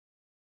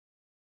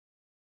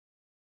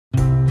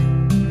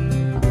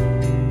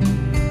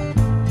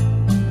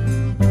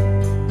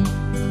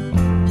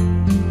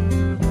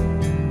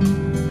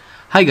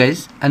Hi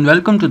guys, and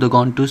welcome to the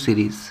Gone 2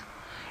 series.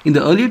 In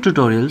the earlier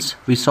tutorials,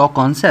 we saw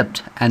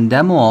concept and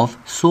demo of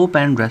SOAP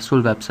and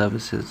RESTful Web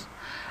Services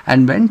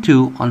and went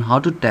through on how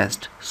to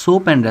test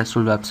SOAP and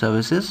RESTful Web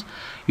Services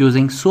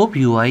using SOAP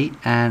UI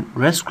and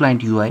REST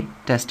Client UI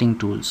testing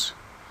tools.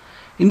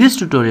 In this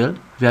tutorial,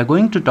 we are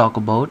going to talk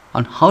about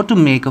on how to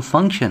make a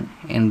function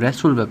in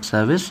RESTful Web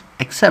Service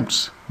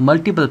accepts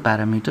multiple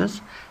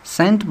parameters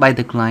sent by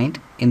the client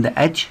in the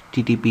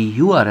HTTP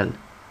URL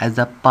as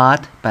the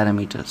path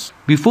parameters.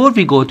 Before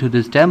we go through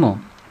this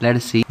demo, let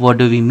us see what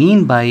do we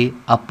mean by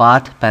a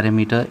path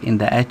parameter in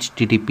the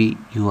HTTP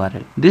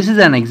URL. This is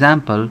an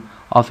example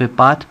of a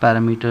path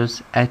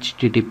parameters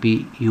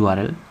HTTP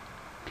URL.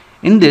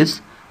 In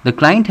this, the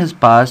client has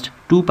passed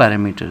two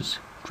parameters,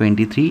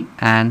 23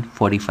 and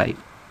 45.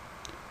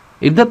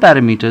 If the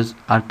parameters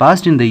are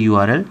passed in the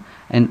URL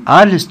and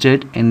are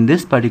listed in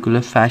this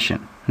particular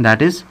fashion,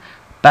 that is,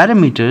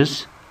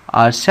 parameters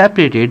are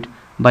separated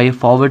by a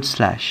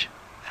 /,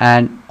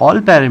 and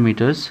all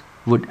parameters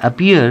would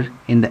appear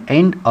in the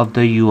end of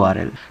the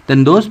URL,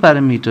 then those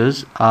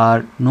parameters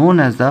are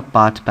known as the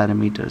path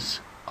parameters.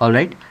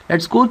 Alright,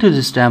 let's go through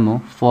this demo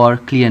for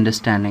clear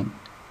understanding.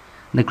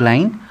 The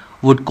client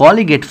would call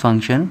a get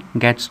function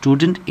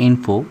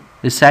getStudentInfo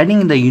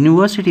residing in the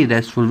University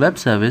RESTful Web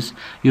Service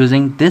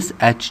using this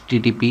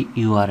HTTP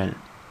URL.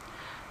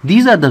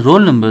 These are the roll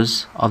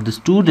numbers of the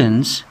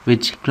students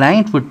which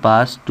client would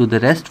pass to the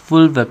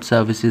RESTful Web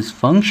Services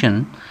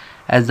function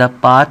as the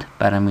path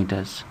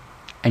parameters,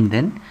 and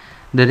then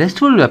the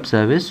RESTful Web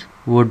Service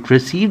would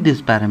receive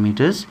these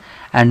parameters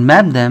and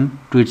map them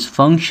to its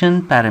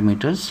function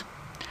parameters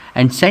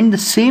and send the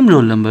same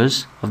roll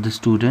numbers of the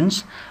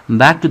students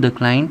back to the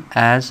client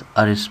as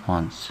a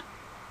response.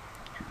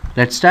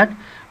 Let's start.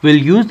 We'll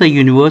use the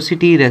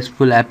University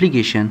RESTful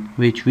application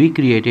which we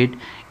created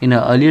in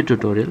an earlier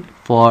tutorial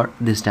for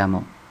this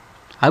demo.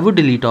 I would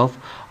delete off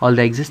all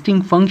the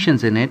existing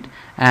functions in it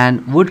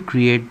and would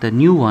create the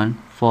new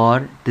one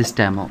for this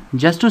demo.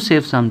 Just to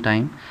save some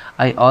time,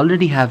 I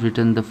already have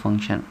written the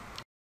function.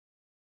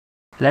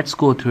 Let's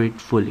go through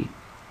it fully.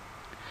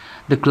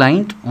 The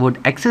client would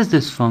access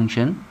this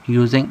function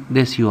using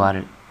this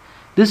URL.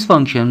 This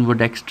function would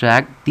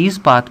extract these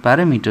path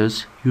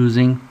parameters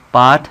using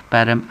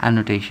PathParam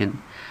annotation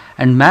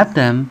and map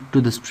them to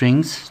the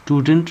strings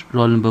student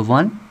roll number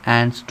 1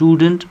 and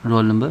student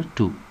roll number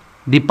 2.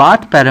 The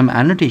PathParam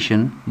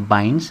annotation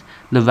binds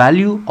the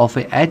value of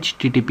a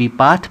HTTP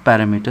path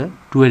parameter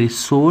to a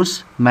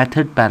resource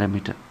method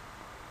parameter.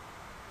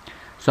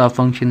 So our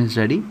function is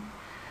ready.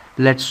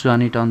 Let's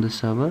run it on the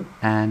server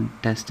and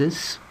test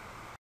this.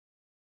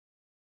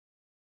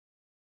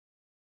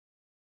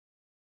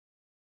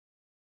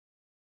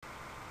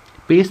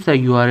 Paste the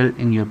URL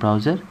in your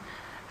browser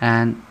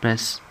and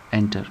press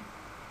enter.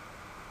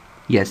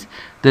 Yes,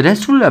 the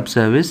RESTful Web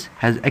Service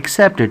has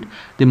accepted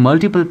the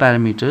multiple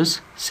parameters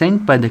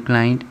sent by the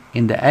client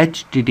in the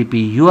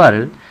HTTP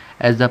URL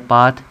as the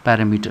path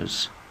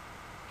parameters.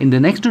 In the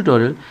next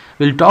tutorial,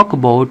 we'll talk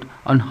about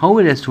on how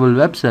a RESTful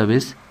Web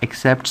Service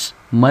accepts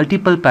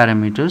multiple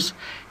parameters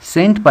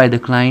sent by the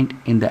client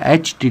in the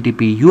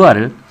HTTP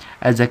URL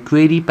as a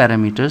query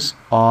parameters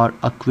or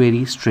a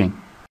query string.